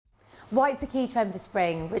White's a key trend for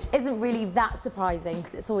spring, which isn't really that surprising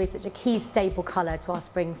because it's always such a key staple colour to our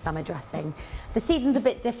spring-summer dressing. The season's a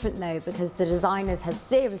bit different though because the designers have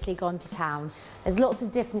seriously gone to town. There's lots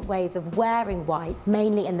of different ways of wearing white,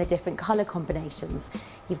 mainly in the different colour combinations.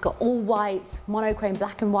 You've got all white, monochrome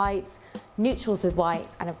black and white, neutrals with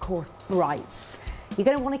white, and of course brights. You're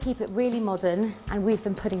going to want to keep it really modern, and we've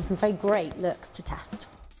been putting some very great looks to test.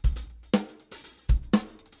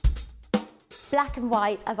 Black and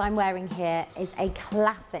white, as I'm wearing here, is a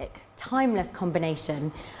classic, timeless combination.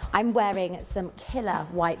 I'm wearing some killer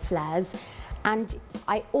white flares, and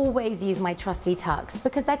I always use my trusty tucks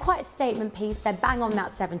because they're quite a statement piece. They're bang on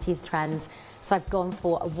that 70s trend, so I've gone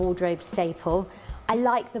for a wardrobe staple. I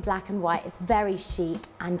like the black and white, it's very chic,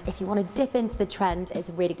 and if you want to dip into the trend, it's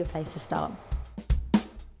a really good place to start.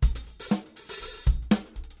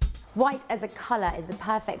 White as a colour is the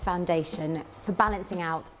perfect foundation for balancing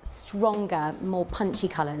out stronger, more punchy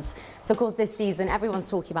colours. So of course this season everyone's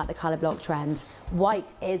talking about the colour block trend.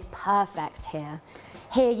 White is perfect here.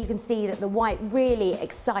 Here you can see that the white really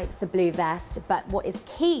excites the blue vest, but what is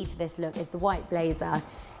key to this look is the white blazer.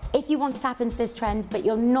 If you want to tap into this trend but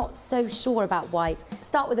you're not so sure about white,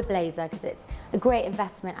 start with a blazer because it's a great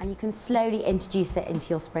investment and you can slowly introduce it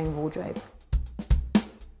into your spring wardrobe.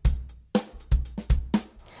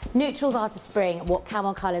 Neutrals are to spring what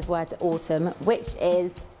camel colours were to autumn, which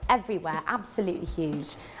is everywhere, absolutely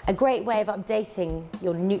huge. A great way of updating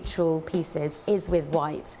your neutral pieces is with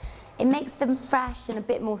white. It makes them fresh and a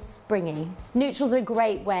bit more springy. Neutrals are a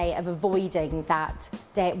great way of avoiding that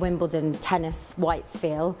day at Wimbledon tennis whites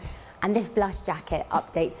feel, and this blush jacket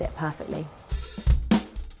updates it perfectly.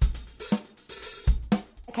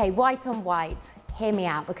 Okay, white on white, hear me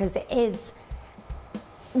out, because it is,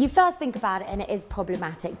 you first think about it and it is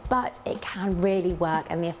problematic, but it can really work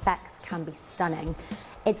and the effects can be stunning.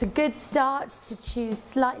 It's a good start to choose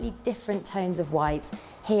slightly different tones of white.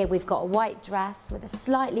 Here we've got a white dress with a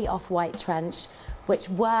slightly off-white trench, which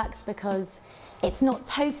works because it's not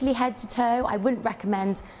totally head to toe. I wouldn't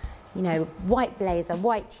recommend, you know, white blazer,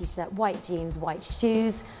 white t-shirt, white jeans, white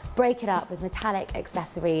shoes. Break it up with metallic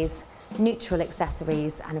accessories, neutral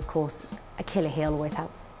accessories, and of course, a killer heel always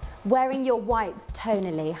helps. Wearing your whites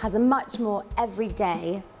tonally has a much more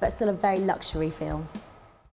everyday, but still a very luxury feel.